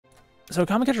So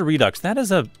Comet Catcher Redux, that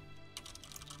is a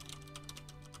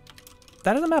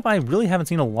map I really haven't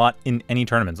seen a lot in any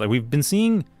tournaments. Like we've been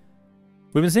seeing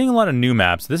a lot of new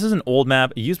maps. This is an old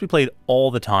map. It used to be played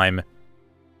all the time.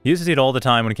 You used to see it all the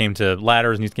time when it came to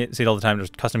ladders, and you used to see it all the time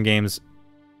just custom games.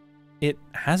 It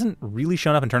hasn't really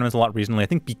shown up in tournaments a lot recently. I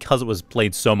think because it was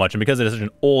played so much and because it is such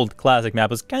an old classic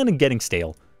map, it's kind of getting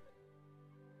stale.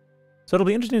 So it'll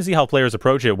be interesting to see how players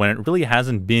approach it when it really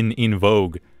hasn't been in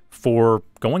vogue for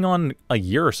going on a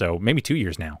year or so, maybe 2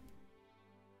 years now.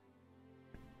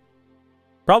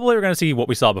 Probably we're going to see what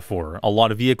we saw before. A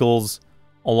lot of vehicles,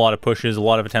 a lot of pushes, a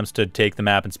lot of attempts to take the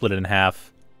map and split it in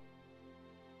half.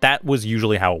 That was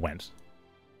usually how it went.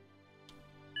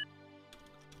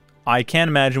 I can't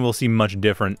imagine we'll see much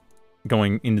different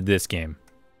going into this game.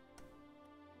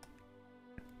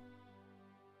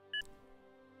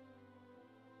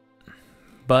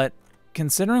 But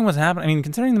considering what's happening, I mean,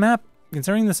 considering the map,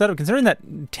 considering the setup, considering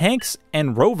that tanks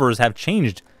and rovers have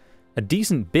changed a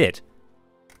decent bit,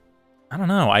 I don't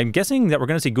know. I'm guessing that we're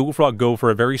going to see GoogleFrog go for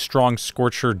a very strong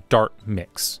Scorcher Dart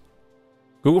mix.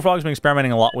 GoogleFrog's been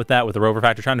experimenting a lot with that with the rover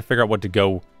factor, trying to figure out what to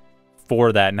go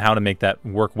for that and how to make that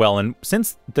work well. And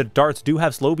since the darts do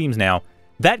have slow beams now,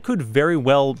 that could very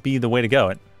well be the way to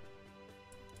go.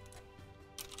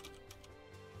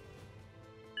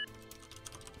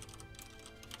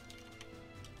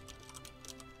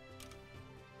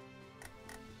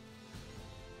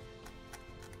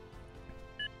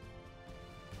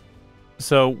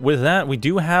 So with that, we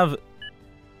do have...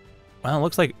 Well, it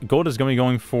looks like Godde is going to be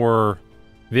going for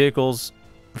vehicles,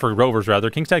 for rovers rather.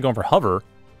 Kingstad going for hover.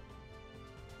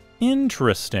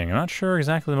 Interesting. I'm not sure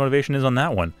exactly the motivation is on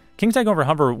that one. Kingstad going for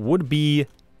hover would be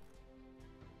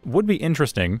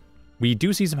interesting. We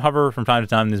do see some hover from time to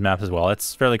time in these maps as well.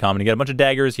 It's fairly common. You get a bunch of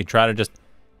daggers. You try to just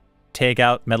take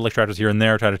out metal extractors here and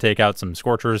there. Try to take out some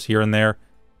scorchers here and there.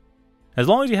 As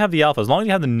long as you have the alpha, as long as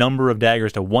you have the number of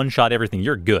daggers to one-shot everything,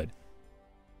 you're good.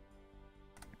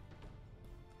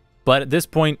 But at this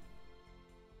point,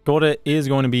 Godde is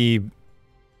going to be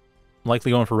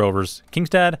likely going for rovers.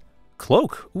 Kingstad,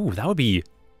 cloak. Ooh, that would be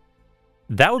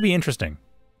interesting.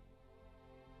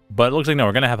 But it looks like no,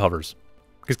 we're going to have hovers.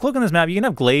 Because cloak on this map, you can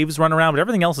have glaives run around, but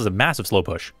everything else is a massive slow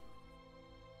push.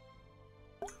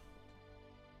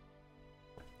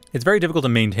 It's very difficult to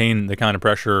maintain the kind of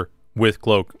pressure with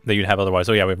cloak that you'd have otherwise.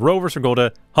 So yeah, we have rovers for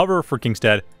Godde, hover for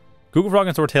Kingstad. GoogleFrog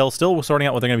and Sortale still sorting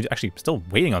out what they're going to be... Actually, still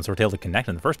waiting on Sortale to connect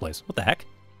in the first place. What the heck?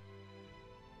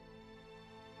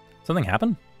 Something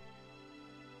happened?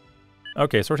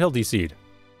 Okay, Sortale DC'd.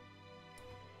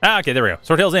 Ah, okay, there we go.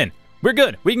 Sortale's in. We're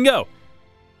good. We can go.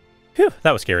 Phew,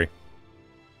 that was scary.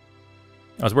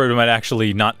 I was worried we might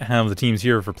actually not have the teams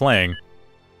here for playing.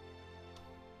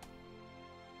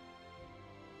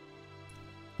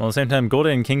 Well, at the same time,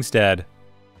 Godde and Kingstad...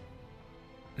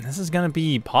 This is going to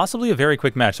be possibly a very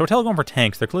quick match. Sortale going for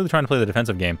tanks. They're clearly trying to play the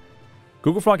defensive game.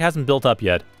 GoogleFrog hasn't built up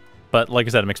yet, but like I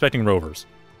said, I'm expecting rovers.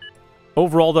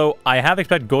 Overall, though, I have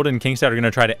expected Godde and Kingstad are going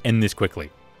to try to end this quickly.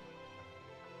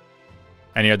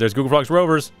 And yeah, there's GoogleFrog's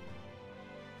rovers.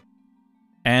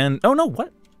 And, oh no,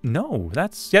 what? No,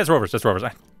 that's, yeah, it's rovers, that's rovers.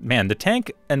 Man, the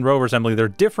tank and rover assembly, they're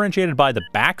differentiated by the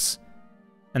backs,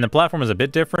 and the platform is a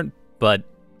bit different, but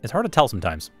it's hard to tell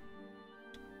sometimes.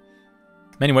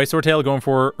 Anyway, Sortale going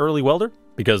for early welder,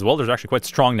 because welders are actually quite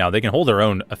strong now. They can hold their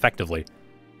own effectively.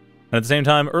 And at the same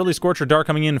time, early Scorcher Dart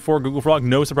coming in for GoogleFrog.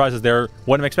 No surprises there.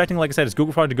 What I'm expecting, like I said, is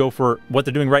GoogleFrog to go for what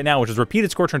they're doing right now, which is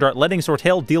repeated Scorcher Dart, letting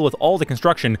Sortale deal with all the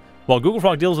construction, while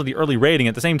GoogleFrog deals with the early raiding.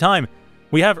 At the same time,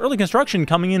 we have early construction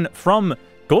coming in from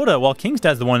Godde, while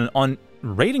Kingstad's the one on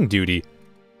raiding duty.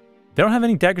 They don't have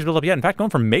any daggers built up yet. In fact,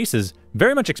 going for maces,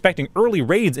 very much expecting early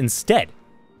raids instead.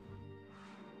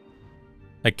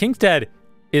 Like, Kingstad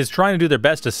is trying to do their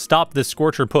best to stop this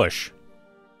Scorcher push.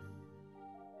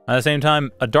 At the same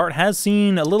time, a Dart has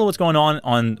seen a little what's going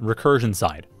on Recursion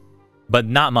side, but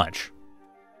not much.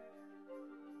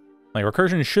 Like,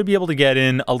 Recursion should be able to get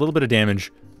in a little bit of damage.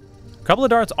 A couple of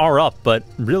Darts are up, but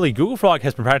really, GoogleFrog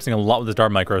has been practicing a lot with this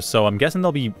Dart micro, so I'm guessing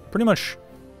they'll be pretty much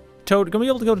going to be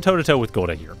able to go toe-to-toe with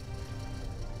Godde here.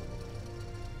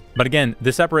 But again,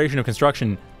 this separation of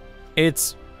construction,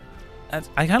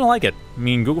 I kind of like it. I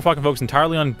mean, GoogleFrog can focus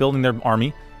entirely on building their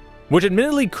army, which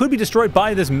admittedly could be destroyed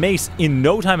by this mace in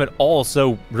no time at all,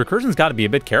 so Recursion's got to be a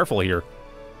bit careful here.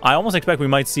 I almost expect we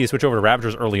might see a switch over to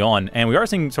Ravagers early on, and we are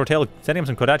seeing Sortale setting up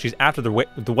some Kodachis after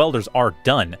the welders are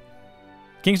done.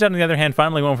 Kingstad, on the other hand,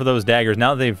 finally went for those daggers.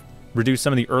 Now that they've reduced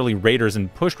some of the early raiders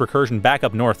and pushed Recursion back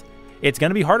up north, it's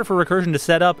going to be harder for Recursion to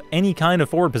set up any kind of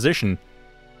forward position,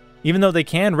 even though they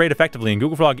can raid effectively, and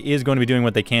GoogleFrog is going to be doing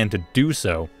what they can to do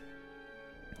so.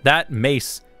 That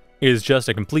mace is just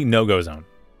a complete no-go zone.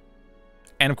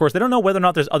 And of course, they don't know whether or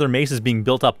not there's other maces being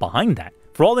built up behind that.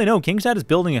 For all they know, Kingstad is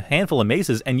building a handful of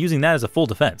maces and using that as a full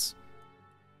defense.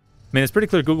 I mean, it's pretty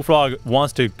clear GoogleFrog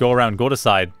wants to go around Godde's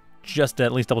side, just to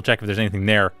at least double check if there's anything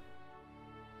there.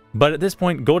 But at this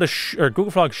point,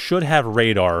 GoogleFrog should have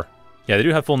radar. Yeah, they do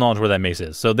have full knowledge where that mace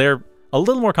is, so they're a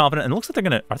little more confident, and it looks like they're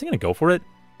gonna... Are they gonna go for it?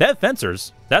 They have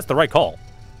fencers. That's the right call.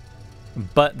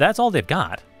 But that's all they've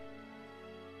got.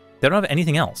 They don't have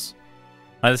anything else.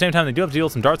 At the same time, they do have to deal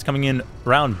with some darts coming in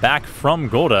around back from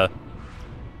Godde.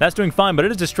 That's doing fine, but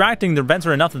it is distracting the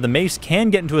fencer enough that the mace can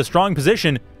get into a strong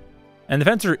position. And the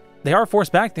fencer, they are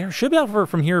forced back. They should be able to,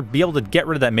 from here, be able to get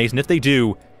rid of that mace. And if they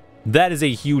do, that is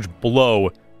a huge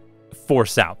blow for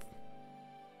South.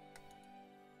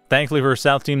 Thankfully for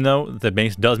South team, though, the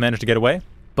mace does manage to get away.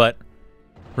 But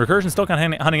Recursion's still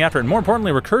kind of hunting after it. And more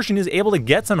importantly, Recursion is able to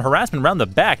get some harassment around the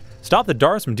back, stop the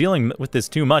darts from dealing with this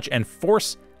too much, and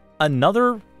force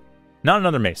another... Not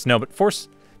another mace, no, but force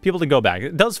people to go back.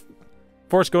 It does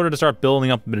force Godde to start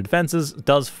building up a bit of defenses. It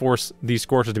does force these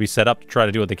Scorchers to be set up to try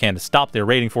to do what they can to stop their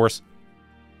raiding force.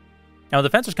 Now, the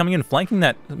fencers coming in, flanking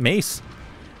that mace.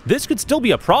 This could still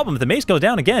be a problem if the mace goes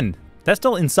down again. That's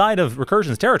still inside of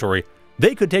Recursion's territory.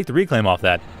 They could take the reclaim off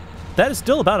that. That is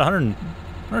still about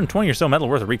 120 or so metal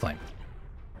worth of reclaim.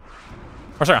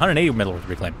 Or sorry, 180 metal worth of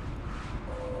reclaim.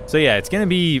 So yeah, it's going to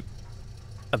be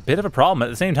a bit of a problem. At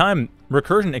the same time,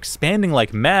 Recursion expanding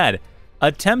like mad.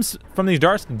 Attempts from these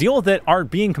darts to deal with it are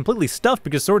being completely stuffed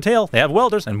because Sortale, they have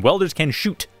welders, and welders can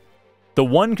shoot. The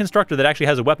one constructor that actually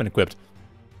has a weapon equipped.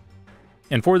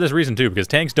 And for this reason too, because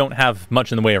tanks don't have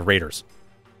much in the way of raiders.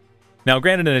 Now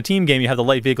granted, in a team game, you have the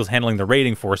light vehicles handling the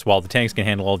raiding force while the tanks can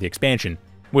handle all the expansion,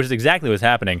 which is exactly what's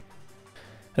happening.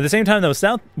 At the same time, though,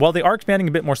 South, while they are expanding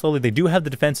a bit more slowly, they do have the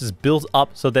defenses built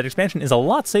up so that expansion is a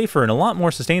lot safer and a lot more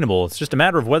sustainable. It's just a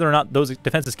matter of whether or not those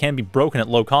defenses can be broken at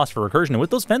low cost for Recursion. And with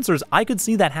those fencers, I could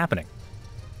see that happening.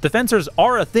 The fencers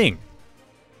are a thing.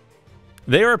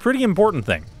 They are a pretty important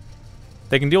thing.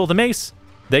 They can deal with the mace.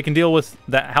 They can deal with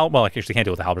that well, actually, they can't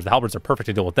deal with the halberds. The halberds are perfect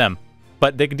to deal with them.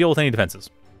 But they can deal with any defenses.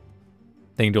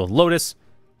 They can deal with Lotus.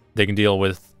 They can deal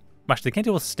with... Actually, they can't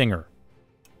deal with Stinger.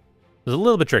 It's a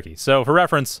little bit tricky. So, for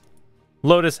reference,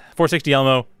 Lotus, 460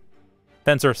 Elmo,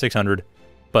 Fencer, 600,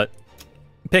 but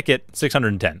Picket,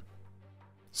 610.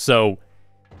 So,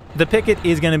 the Picket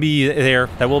is going to be there.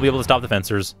 That will be able to stop the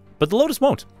Fencers, but the Lotus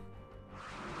won't.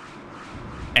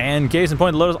 And case in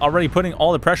point, the Lotus already putting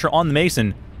all the pressure on the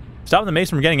Mason, stopping the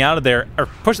Mason from getting out of there, or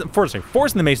forcing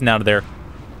the Mason out of there.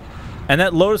 And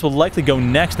that Lotus will likely go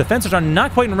next. The Fencers are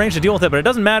not quite in range to deal with it, but it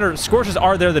doesn't matter. Scorches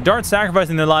are there. The darts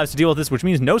sacrificing their lives to deal with this, which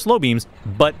means no slow beams,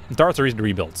 but darts are easy to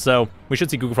rebuild. So we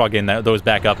should see GoogleFrog getting those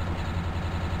back up.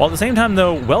 While at the same time,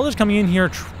 though, welders coming in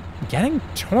here, getting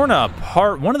torn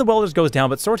apart. One of the welders goes down,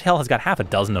 but Sortale has got half a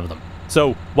dozen of them.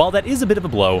 So while that is a bit of a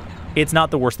blow, it's not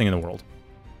the worst thing in the world.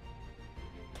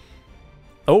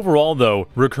 Overall, though,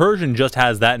 Recursion just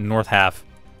has that north half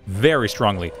very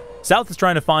strongly. South is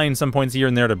trying to find some points here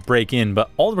and there to break in, but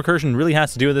all the Recursion really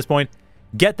has to do at this point,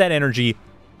 get that energy,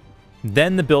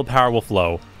 then the build power will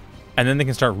flow, and then they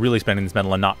can start really spending this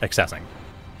metal and not accessing.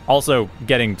 Also,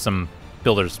 getting some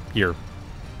builders here.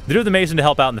 They do have the Mason to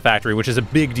help out in the factory, which is a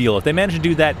big deal. If they manage to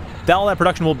do that, all that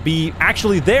production will be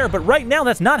actually there, but right now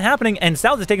that's not happening, and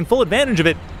South is taking full advantage of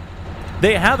it.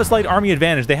 They have a slight army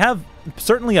advantage. They have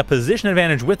certainly a position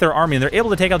advantage with their army, and they're able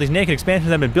to take out these naked expansions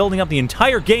that have been building up the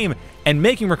entire game and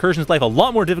making Recursion's life a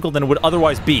lot more difficult than it would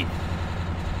otherwise be.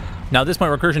 Now, at this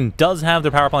point, Recursion does have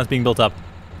their power plants being built up.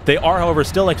 They are, however,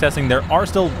 still accessing. There are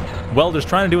still welders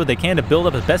trying to do what they can to build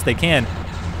up as best they can.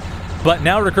 But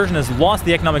now Recursion has lost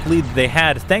the economic lead that they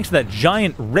had thanks to that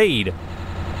giant raid.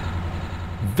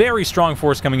 Very strong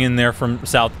force coming in there from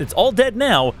South. It's all dead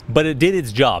now, but it did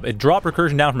its job. It dropped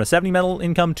Recursion down from a 70 metal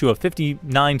income to a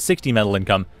 59, 60 metal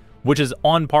income, which is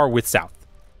on par with South.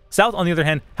 South, on the other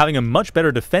hand, having a much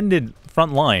better defended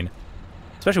front line,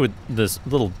 especially with this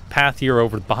little path here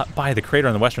over by the crater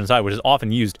on the western side, which is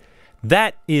often used.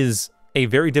 That is a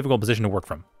very difficult position to work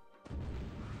from.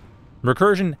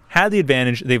 Recursion had the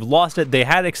advantage. They've lost it. They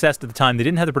had access at the time. They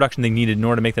didn't have the production they needed in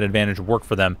order to make that advantage work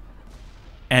for them.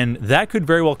 And that could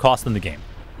very well cost them the game.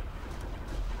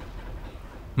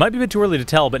 Might be a bit too early to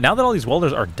tell, but now that all these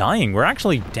welders are dying, we're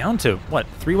actually down to, what,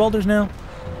 3 welders now?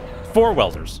 4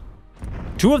 welders.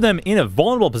 2 of them in a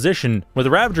vulnerable position with the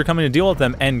Ravager coming to deal with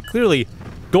them, and clearly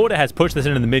Godde has pushed this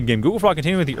into the mid-game. GoogleFrog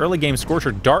continuing with the early game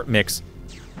Scorcher Dart mix,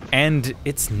 and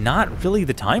it's not really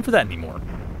the time for that anymore.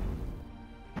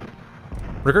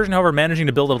 Recursion, however, managing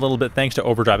to build a little bit thanks to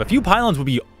Overdrive. A few pylons would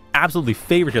be absolutely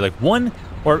favorite here, like one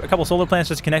or a couple solar plants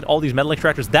just to connect all these metal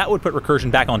extractors. That would put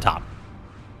Recursion back on top.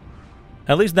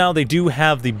 At least now they do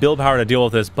have the build power to deal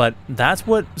with this, but that's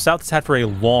what South has had for a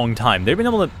long time. They've been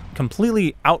able to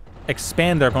completely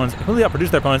out-expand their opponents, completely outproduce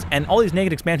their opponents, and all these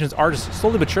negative expansions are just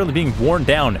slowly but surely being worn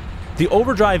down. The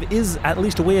overdrive is at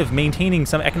least a way of maintaining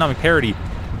some economic parity,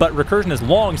 but Recursion has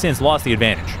long since lost the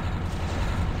advantage.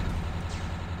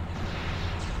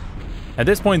 At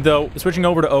this point, though, switching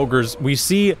over to Ogres, we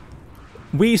see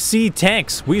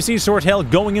tanks. We see Sortale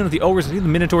going in with the Ogres, we see the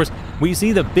Minotaurs. We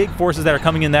see the big forces that are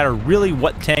coming in that are really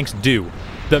what tanks do.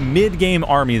 The mid-game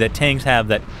army that tanks have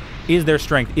that is their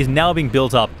strength is now being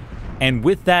built up. And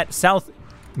with that, South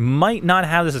might not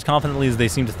have this as confidently as they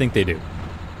seem to think they do.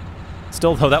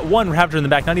 Still, though, that one Raptor in the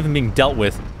back not even being dealt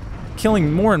with,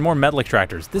 killing more and more metal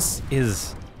extractors. This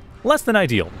is less than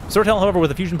ideal. Sortale, however,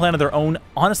 with a fusion plan of their own,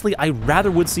 honestly, I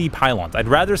rather would see pylons. I'd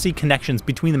rather see connections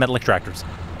between the metal extractors.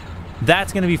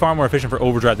 That's going to be far more efficient for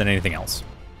overdrive than anything else.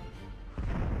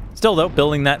 Still, though,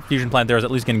 building that fusion plant there is at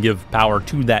least going to give power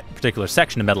to that particular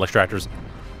section of metal extractors.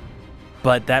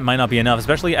 But that might not be enough,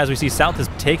 especially as we see South has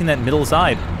taken that middle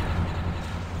side.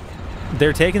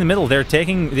 They're taking the middle. They're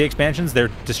taking the expansions.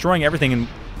 They're destroying everything. And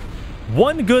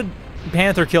one good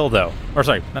Panther kill, though. Or,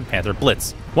 sorry, not Panther,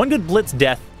 Blitz. One good Blitz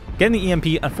death, getting the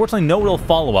EMP. Unfortunately, no real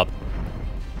follow-up.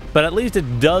 But at least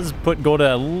it does put Godde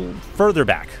a little further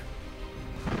back.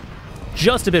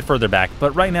 Just a bit further back,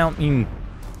 but right now, I mean,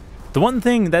 the one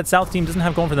thing that South team doesn't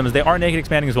have going for them is they are naked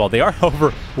expanding as well. They are,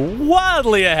 however,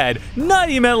 wildly ahead.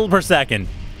 90 metal per second.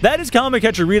 That is Comet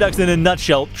Catcher Redux in a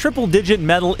nutshell. Triple-digit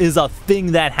metal is a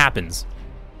thing that happens.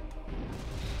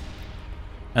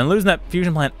 And losing that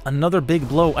fusion plant, another big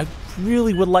blow. I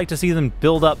really would like to see them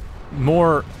build up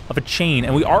more of a chain,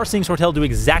 and we are seeing Sortale do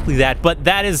exactly that, but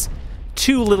that is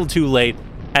too little too late,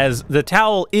 as the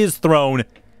towel is thrown.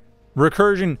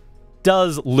 Recursion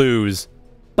does lose.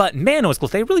 But man, it was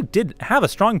close. They really did have a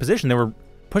strong position. They were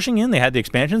pushing in. They had the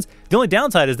expansions. The only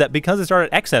downside is that because they started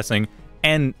excessing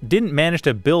and didn't manage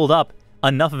to build up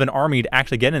enough of an army to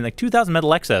actually get in, like 2,000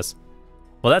 metal excess.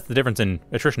 Well, that's the difference in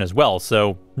attrition as well.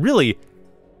 So really,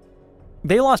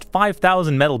 they lost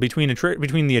 5,000 metal between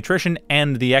the attrition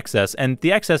and the excess, and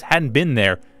the excess hadn't been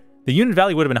there. The unit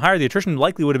value would have been higher. The attrition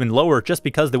likely would have been lower just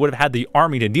because they would have had the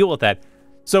army to deal with that.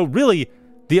 So really,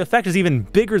 the effect is even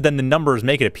bigger than the numbers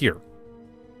make it appear.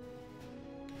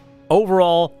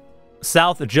 Overall,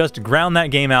 South just ground that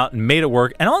game out and made it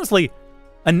work. And honestly,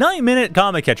 a 9-minute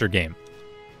Comet Catcher game.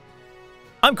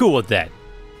 I'm cool with that.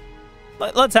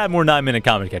 Let's have more 9-minute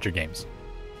Comet Catcher games.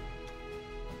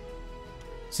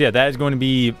 So yeah, that is going to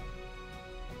be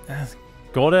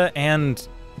Godde and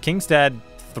Kingstad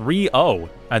 3-0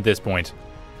 at this point.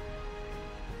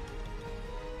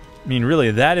 I mean,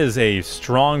 really, that is a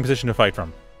strong position to fight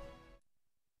from.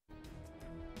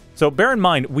 So bear in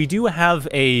mind, we do have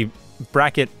a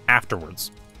bracket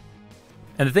afterwards.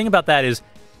 And the thing about that is,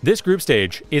 this group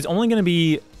stage is only going to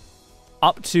be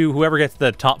up to whoever gets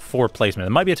the top 4 placement.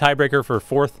 It might be a tiebreaker for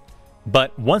 4th,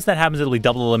 but once that happens, it'll be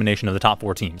double elimination of the top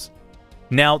 4 teams.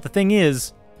 Now, the thing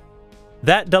is,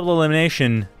 that double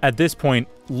elimination at this point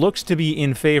looks to be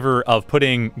in favor of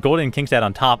putting Godde and Kingstad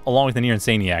on top, along with Anir and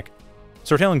Saniac.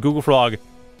 Sortale and GoogleFrog,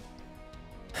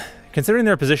 considering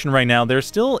their position right now, they're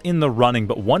still in the running,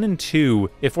 but 1 and 2,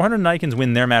 if 400 Ikins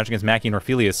win their match against maackey and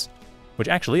Orfelius, which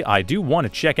actually I do want to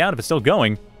check out if it's still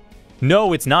going.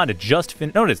 No, it's not. It just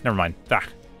finished. No, it is. Never mind. Ah.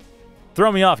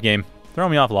 Throw me off, game. Throw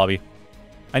me off, lobby.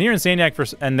 Anir and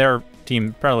Saniac and their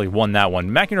team probably won that one.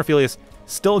 Maackey and Orfelius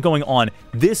still going on.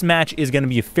 This match is going to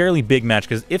be a fairly big match,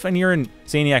 because if Anir and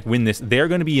Saniac win this, they're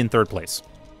going to be in 3rd place.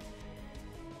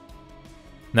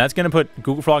 And that's going to put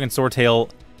GoogleFrog and Sortale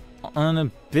on a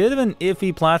bit of an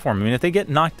iffy platform. I mean, if they get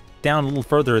knocked down a little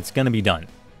further, it's going to be done.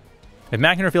 If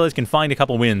maackey and Orfelius can find a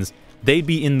couple wins, they'd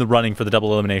be in the running for the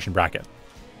double elimination bracket.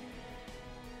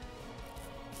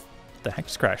 What the heck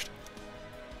just crashed?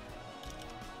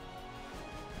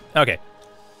 Okay.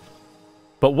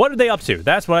 But what are they up to?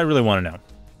 That's what I really want to know.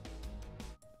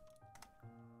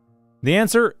 The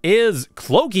answer is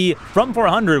Cloaky from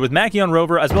 400 with maackey on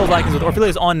Rover, as well as ikinz with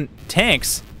Orfelius on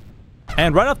tanks.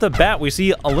 And right off the bat, we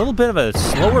see a little bit of a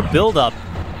slower build-up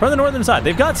from the northern side.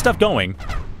 They've got stuff going.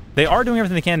 They are doing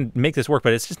everything they can to make this work,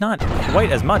 but it's just not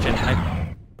quite as much, and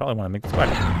I probably want to make this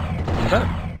better.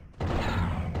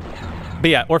 But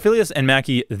yeah, Orfelius and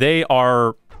maackey,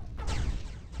 they're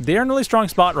in a really strong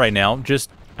spot right now, just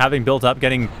having built up,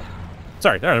 they're in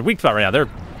a weak spot right now.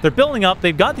 They're building up.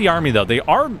 They've got the army, though. They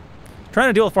are trying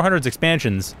to deal with 400's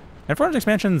expansions. And 400's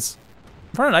expansions,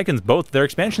 400 Ikins, both, their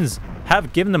expansions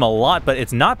have given them a lot, but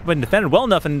it's not been defended well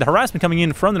enough, and the harassment coming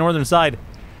in from the northern side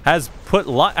has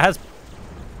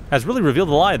really revealed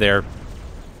the lie there.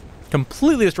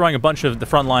 completely destroying a bunch of the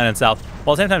front line on south,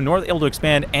 while at the same time north able to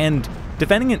expand and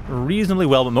defending it reasonably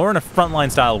well, but more in a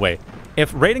frontline style way.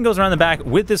 If raiding goes around the back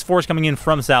with this force coming in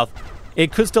from south,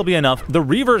 it could still be enough. The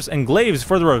Reavers and Glaives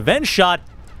for the revenge shot,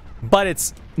 but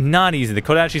it's not easy. The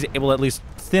Kodachi is able to at least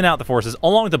thin out the forces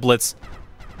along with the Blitz.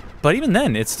 But even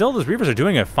then, it's still, those Reavers are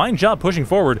doing a fine job pushing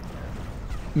forward,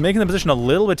 making the position a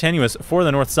little bit tenuous for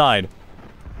the north side.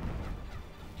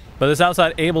 But the south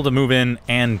side able to move in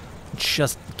and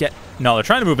just get... No, they're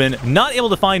trying to move in. Not able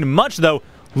to find much, though.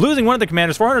 Losing one of the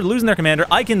commanders. 400 losing their commander.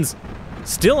 ikinz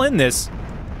still in this.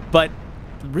 But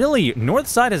really, north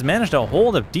side has managed to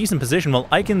hold a decent position, while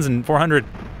ikinz and 400,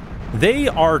 they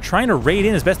are trying to raid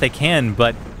in as best they can,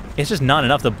 but it's just not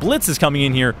enough. The Blitz is coming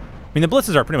in here. I mean, the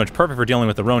Blitzes are pretty much perfect for dealing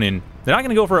with the Ronin. They're not going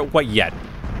to go for it quite yet.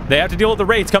 They have to deal with the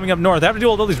raids coming up north. They have to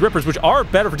deal with all these Rippers, which are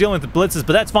better for dealing with the Blitzes,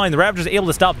 but that's fine. The Ravagers are able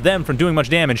to stop them from doing much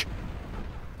damage.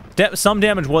 Some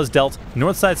damage was dealt.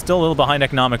 North side's still a little behind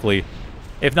economically,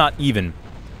 if not even.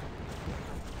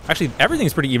 Actually,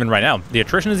 everything's pretty even right now. The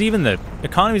attrition is even, the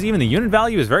economy is even, the unit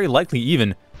value is very likely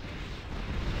even.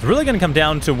 It's really going to come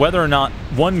down to whether or not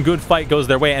one good fight goes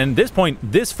their way, and at this point,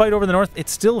 this fight over the north,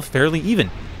 it's still fairly even.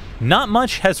 Not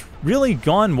much has really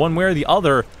gone one way or the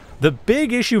other. The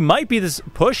big issue might be this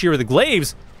push here with the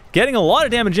Glaives, getting a lot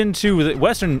of damage into the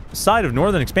western side of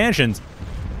northern expansions.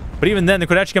 But even then, the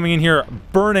Kodachi coming in here,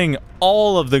 burning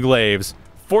all of the Glaives,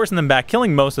 forcing them back,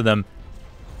 killing most of them.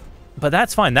 But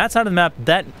that's fine. That side of the map,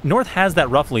 that north has that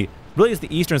roughly. Really is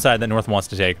the eastern side that north wants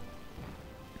to take.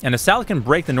 And if south can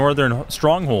break the northern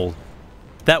stronghold,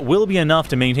 that will be enough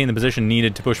to maintain the position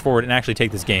needed to push forward and actually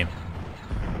take this game.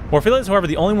 Orfelius, however,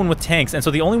 the only one with tanks, and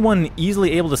so the only one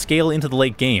easily able to scale into the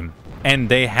late game. And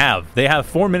they have. They have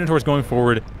 4 Minotaurs going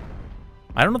forward.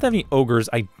 I don't know if they have any Ogres.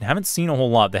 I haven't seen a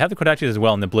whole lot. They have the Kodachi as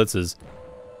well and the Blitzes.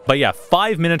 But yeah,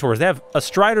 5 Minotaurs. They have a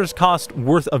Strider's cost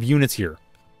worth of units here.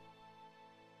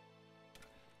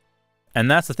 And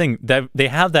that's the thing. They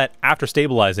have that after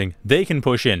stabilizing. They can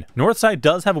push in. Northside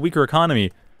does have a weaker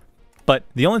economy, but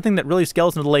the only thing that really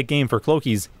scales into the late game for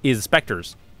Cloakies is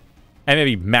Spectres. And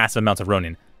maybe massive amounts of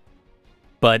Ronin.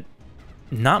 But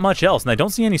not much else. And I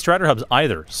don't see any Strider hubs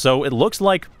either. So it looks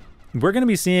like we're going to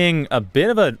be seeing a bit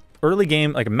of a early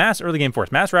game, like a mass early game force.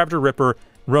 Mass Ravager, Ripper,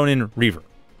 Ronin, Reaver.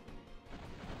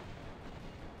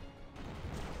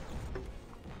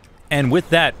 And with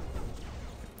that,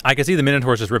 I can see the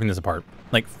Minotaurs just ripping this apart.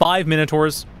 Like 5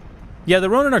 Minotaurs. Yeah, the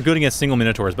Ronin are good against single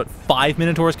Minotaurs, but 5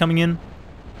 Minotaurs coming in?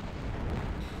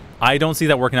 I don't see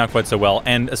that working out quite so well.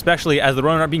 And especially as the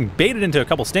Ronin are being baited into a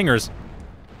couple Stingers.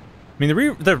 I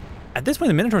mean, at this point,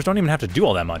 the Minotaurs don't even have to do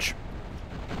all that much.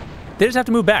 They just have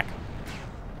to move back.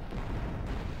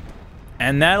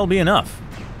 And that'll be enough.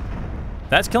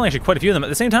 That's killing actually quite a few of them. At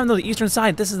the same time, though, the eastern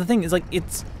side, this is the thing, is like,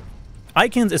 it's...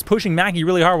 ikinz is pushing maackey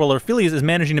really hard, while Orfelius is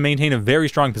managing to maintain a very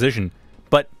strong position.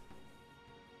 But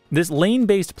this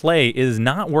lane-based play is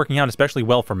not working out especially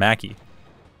well for maackey.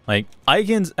 Like,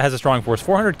 ikinz has a strong force.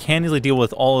 400 can easily deal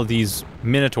with all of these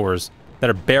Minotaurs that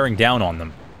are bearing down on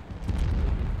them.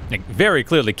 Like, very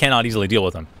clearly cannot easily deal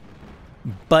with them.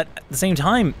 But at the same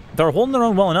time, they're holding their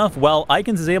own well enough, while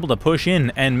ikinz is able to push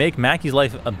in and make maackey's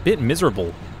life a bit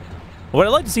miserable. What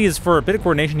I'd like to see is for a bit of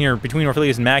coordination here between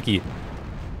Orfelius and maackey.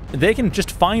 They can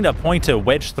just find a point to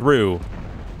wedge through,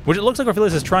 which it looks like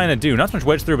Orfelius is trying to do. Not so much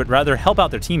wedge through, but rather help out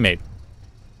their teammate.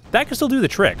 That could still do the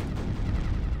trick.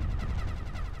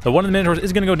 So one of the Minotaurs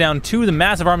is going to go down to the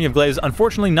massive army of Glaives.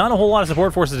 Unfortunately, not a whole lot of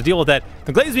support forces to deal with that.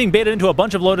 The Glaives being baited into a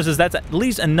bunch of Lotuses, that's at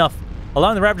least enough,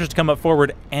 allowing the Ravagers to come up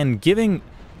forward and giving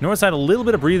Northside a little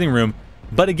bit of breathing room.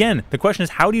 But again, the question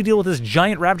is, how do you deal with this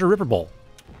giant Ravager Ripper Ball?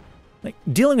 Like,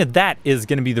 dealing with that is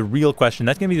going to be the real question.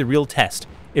 That's going to be the real test.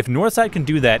 If Northside can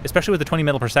do that, especially with the 20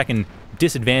 metal per second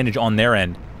disadvantage on their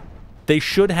end, they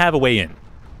should have a way in.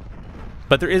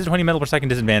 But there is a 20 metal per second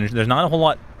disadvantage. There's not a whole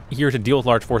lot here to deal with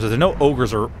large forces. There's no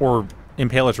Ogres or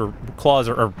Impalers or Claws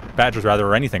or Badgers, rather,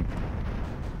 or anything.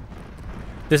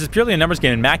 This is purely a numbers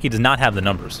game, and maackey does not have the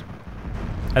numbers.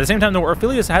 At the same time, though,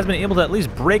 Orfelius has been able to at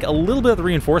least break a little bit of the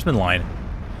reinforcement line.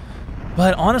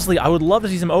 But honestly, I would love to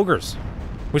see some Ogres.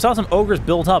 We saw some Ogres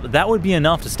built up. That would be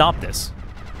enough to stop this.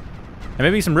 And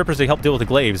maybe some Rippers to help deal with the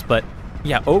Glaives, but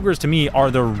yeah, Ogres to me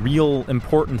are the real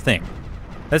important thing.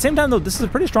 At the same time, though, this is a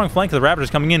pretty strong flank of the Ravagers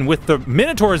coming in with the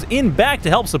Minotaurs in back to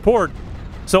help support.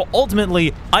 So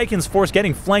ultimately, ikinz force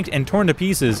getting flanked and torn to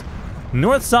pieces.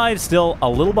 North side still a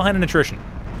little behind in attrition.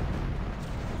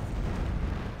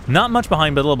 Not much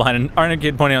behind, but a little behind. And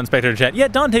Arnakid pointing out in Spectator Chat, yeah,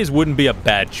 Dante's wouldn't be a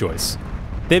bad choice.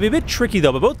 They'd be a bit tricky,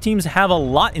 though, but both teams have a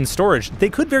lot in storage. They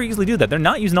could very easily do that. They're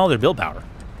not using all their build power.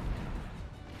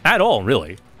 At all,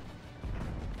 really.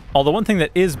 Although one thing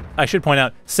that is, I should point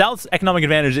out, South's economic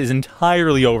advantage is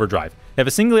entirely overdrive. They have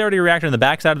a singularity reactor in the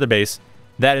backside of their base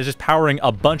that is just powering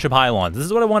a bunch of pylons. This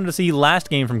is what I wanted to see last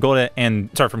game from Godde and,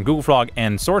 sorry, from GoogleFrog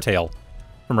and Sortale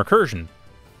from Recursion.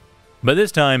 But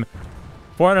this time,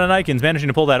 400 ikinz managing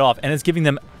to pull that off, and it's giving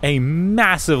them a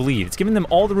massive lead. It's giving them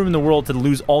all the room in the world to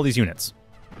lose all these units.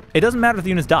 It doesn't matter if the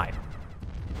units die.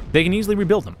 They can easily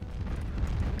rebuild them.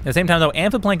 At the same time, though,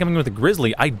 Amphiplan coming in with a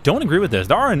Grizzly, I don't agree with this.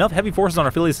 There are enough heavy forces on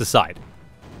Orfelius' side.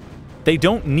 They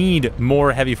don't need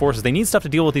more heavy forces. They need stuff to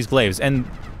deal with these glaives. And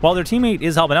while their teammate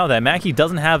is helping out with that, maackey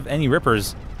doesn't have any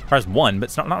rippers, as far as one, but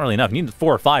it's not really enough. You need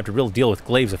 4 or 5 to really deal with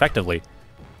glaives effectively.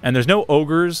 And there's no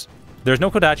ogres. There's no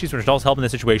kodachis, which does help in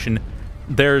this situation.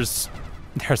 There's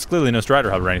clearly no Strider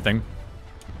Hub or anything.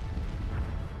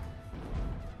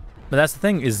 But that's the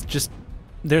thing, is just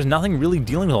there's nothing really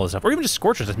dealing with all this stuff. Or even just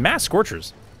Scorchers. It's mass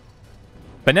Scorchers.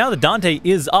 But now the Dante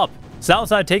is up.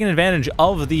 Southside taking advantage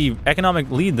of the economic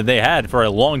lead that they had for a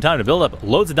long time to build up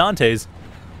loads of Dantes.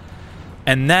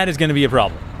 And that is going to be a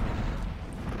problem.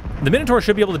 The Minotaur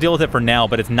should be able to deal with it for now,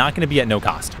 but it's not going to be at no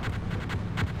cost.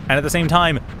 And at the same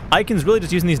time, ikinz really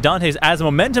just using these Dantes as a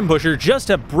momentum pusher just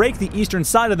to break the eastern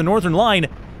side of the northern line.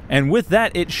 And with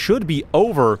that, it should be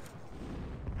over.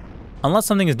 Unless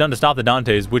something is done to stop the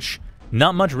Dantes, which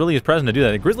not much really is present to do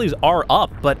that. The Grizzlies are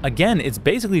up, but again, it's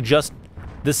basically just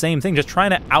the same thing, just trying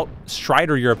to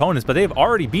out-Strider your opponents, but they've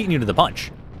already beaten you to the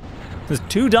punch. There's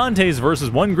 2 Dantes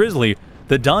versus 1 Grizzly.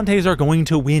 The Dantes are going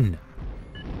to win.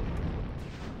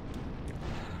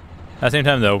 At the same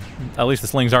time, though, at least the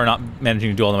slings are not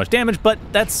managing to do all that much damage, but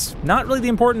that's not really the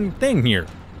important thing here.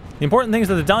 The important thing is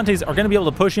that the Dantes are going to be able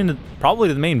to push into probably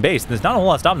the main base. There's not a whole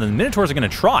lot stopping them. The Minotaurs are going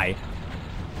to try.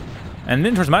 And the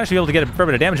Minotaurs might actually be able to get a fair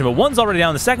bit of damage, but one's already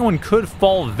down. The second one could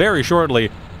fall very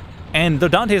shortly. And the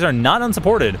Dantes are not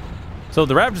unsupported. So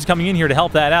the Ravagers coming in here to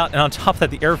help that out. And on top of that,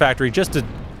 the Air Factory just to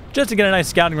get a nice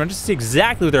scouting run, just to see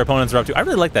exactly what their opponents are up to. I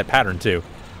really like that pattern, too.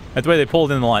 That's the way they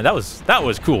pulled in the line. That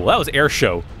was cool. That was air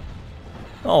show.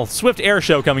 Oh, swift air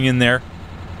show coming in there.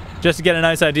 Just to get a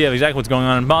nice idea of exactly what's going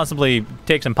on and possibly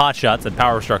take some pot shots at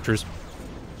power structures.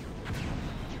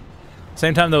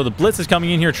 Same time, though, the Blitz is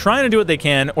coming in here trying to do what they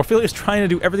can. Orfelius trying to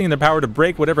do everything in their power to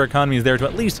break whatever economy is there to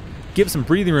at least give some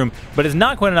breathing room, but it's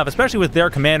not quite enough, especially with their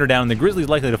commander down, and the Grizzlies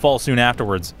likely to fall soon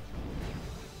afterwards.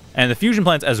 And the fusion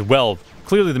plants as well,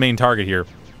 clearly the main target here.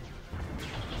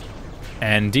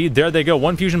 And indeed, there they go,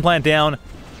 1 fusion plant down.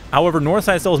 However,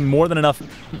 Northside still has more than enough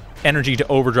energy to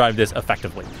overdrive this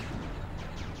effectively.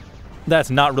 That's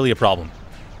not really a problem.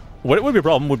 What it would be a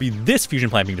problem would be this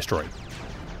fusion plant being destroyed.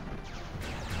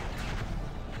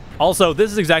 Also,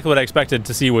 this is exactly what I expected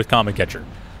to see with Comet Catcher.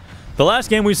 The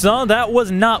last game we saw, that was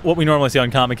not what we normally see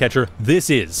on Comet Catcher. This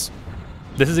is.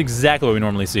 This is exactly what we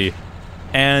normally see.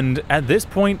 And at this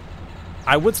point,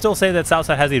 I would still say that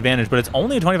Southside has the advantage, but it's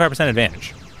only a 25%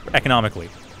 advantage, economically.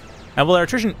 And while their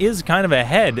attrition is kind of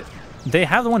ahead, they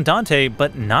have the one Dante,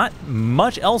 but not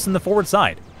much else in the forward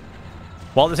side.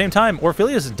 While at the same time,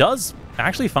 Orfelius does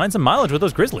actually find some mileage with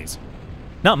those Grizzlies.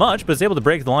 Not much, but it's able to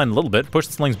break the line a little bit, push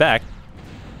the slings back.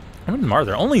 How many of them are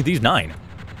there? Only these 9.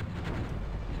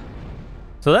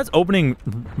 So that's opening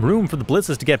room for the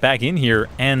Blitzes to get back in here,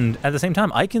 and at the same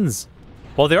time, ikinz,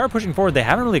 while they are pushing forward, they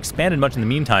haven't really expanded much in the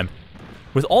meantime.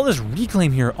 With all this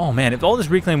reclaim here, oh man, if all this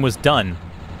reclaim was done,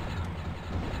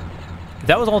 if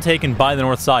that was all taken by the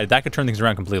north side, that could turn things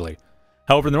around completely.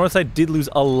 However, the north side did lose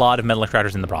a lot of metal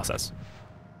extractors in the process.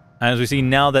 And as we see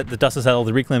now that the dust has settled,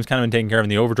 the reclaim's kind of been taken care of,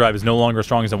 and the overdrive is no longer as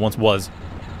strong as it once was.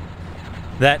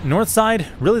 That north side,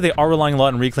 really they are relying a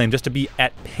lot on reclaim just to be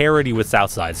at parity with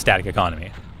south side's static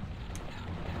economy.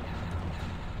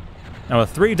 Now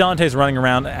with 3 Dantes running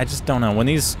around, I just don't know. When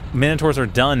these Minotaurs are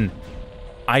done,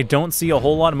 I don't see a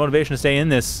whole lot of motivation to stay in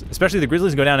this, especially if the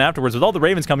Grizzlies go down afterwards. With all the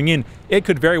Ravens coming in, it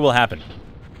could very well happen.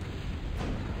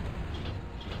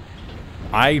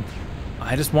 I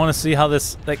just want to see how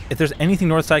this, like, if there's anything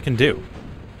Northside can do.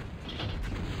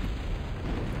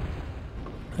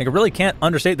 Like, I really can't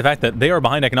understate the fact that they are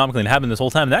behind economically and have been this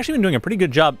whole time. They've actually been doing a pretty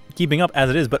good job keeping up as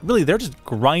it is, but really, they're just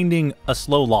grinding a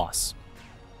slow loss.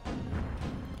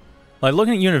 Like,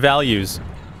 looking at unit values,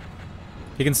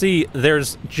 you can see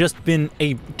there's just been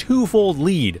a 2-fold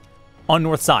lead on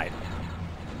North side.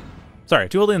 Sorry,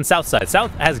 2-fold lead on South side.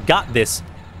 South has got this.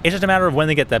 It's just a matter of when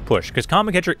they get that push, because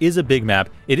Comet Catcher is a big map.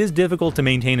 It is difficult to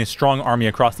maintain a strong army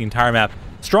across the entire map,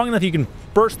 strong enough you can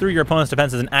burst through your opponent's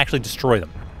defenses and actually destroy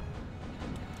them.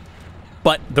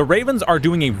 But the Ravens are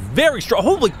doing a very strong...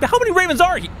 Holy... How many Ravens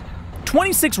are he?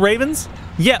 26 Ravens?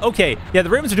 Yeah, okay. Yeah, the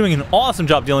Ravens are doing an awesome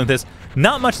job dealing with this.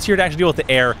 Not much here to actually deal with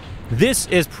the air. This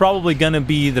is probably going to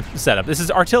be the setup. This is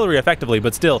artillery, effectively,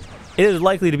 but still, it is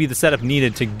likely to be the setup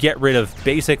needed to get rid of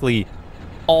basically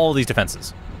all these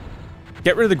defenses.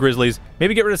 Get rid of the Grizzlies,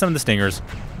 maybe get rid of some of the Stingers.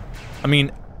 I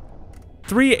mean,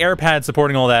 3 air pads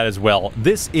supporting all that as well.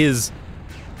 This is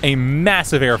a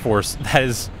massive air force that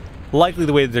is likely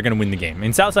the way that they're going to win the game. I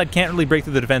mean, Southside can't really break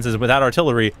through the defenses without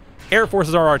artillery. Air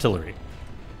forces are artillery.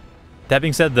 That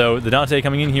being said, though, the Dante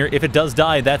coming in here, if it does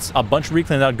die, that's a bunch of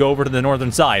reclaims that would go over to the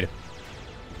northern side.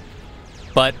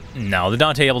 But no, the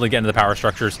Dante able to get into the power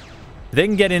structures. They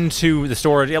can get into the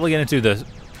storage, able to get into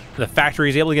the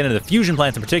factories, able to get into the fusion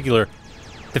plants in particular.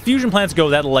 The fusion plants go,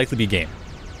 that'll likely be game.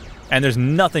 And there's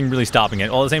nothing really stopping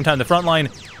it. While at the same time, the front line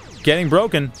getting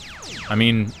broken. I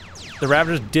mean, the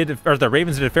Ravens did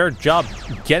a fair job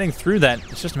getting through that.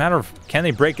 It's just a matter of, can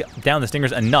they break down the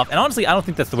Stingers enough? And honestly, I don't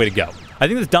think that's the way to go. I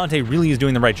think this Dante really is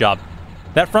doing the right job.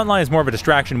 That front line is more of a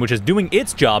distraction, which is doing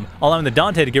its job, allowing the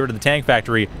Dante to get rid of the tank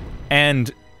factory,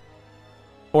 and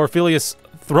Orfelius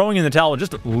throwing in the towel and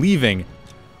just leaving.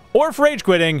 Orf rage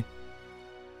quitting.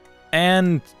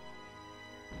 And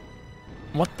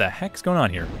what the heck's going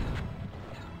on here?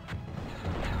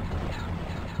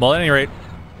 Well, at any rate,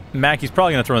 Mackey's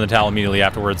probably going to throw in the towel immediately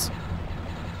afterwards.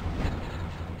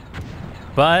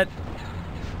 But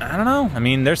I don't know. I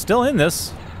mean, they're still in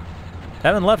this.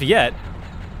 Haven't left yet.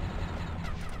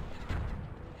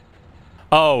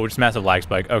 Oh, just massive lag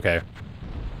spike. Okay.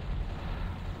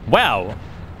 Wow.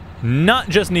 Not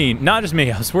just me. I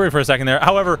was worried for a second there.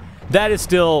 However, that is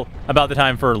still about the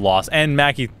time for loss. And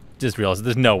Mackey just realized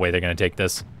there's no way they're going to take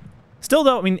this. Still,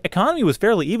 though, I mean, economy was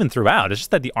fairly even throughout. It's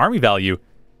just that the army value,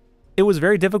 it was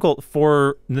very difficult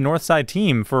for the north side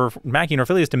team, for Maackey and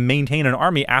Orfelius, to maintain an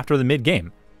army after the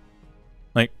mid-game.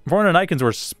 Like, 400 Ikins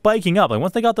were spiking up. Like,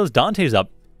 once they got those Dantes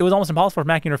up, it was almost impossible for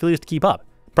Maackey and Orfelius to keep up.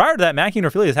 Prior to that, Maackey and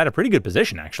Orfelius had a pretty good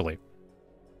position, actually.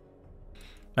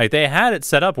 Like, they had it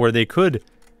set up where they could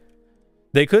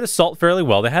assault fairly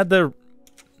well. They had the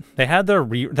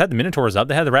Minotaurs up,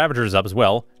 they had the Ravagers up as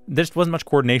well. There just wasn't much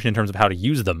coordination in terms of how to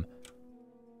use them,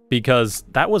 because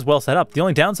that was well set up. The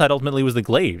only downside ultimately was the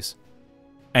Glaives,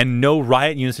 and no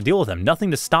riot units to deal with them.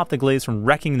 Nothing to stop the Glaives from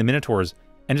wrecking the Minotaurs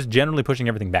and just generally pushing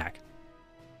everything back.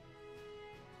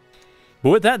 But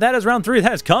with that, that is round 3.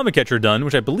 That is Comet Catcher done,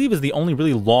 which I believe is the only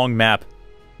really long map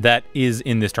that is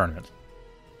in this tournament.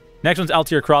 Next one's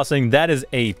Altier Crossing. That is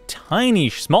a tiny,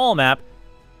 small map,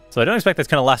 so I don't expect that's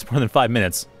going to last more than 5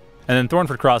 minutes. And then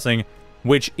Thornford Crossing,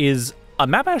 which is a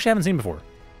map I actually haven't seen before,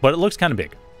 but it looks kind of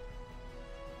big.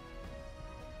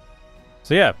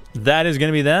 So yeah, that is going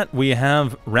to be that. We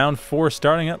have round 4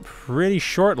 starting up pretty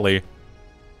shortly.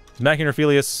 Maackey and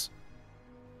Orfelius,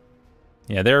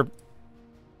 yeah,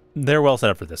 they're well set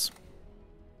up for this.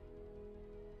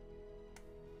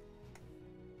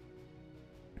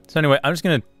 So anyway, I'm just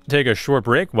going to take a short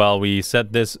break while we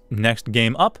set this next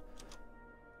game up.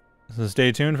 So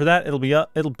stay tuned for that. It'll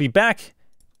be back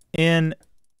in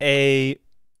a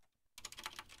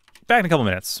couple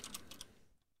minutes.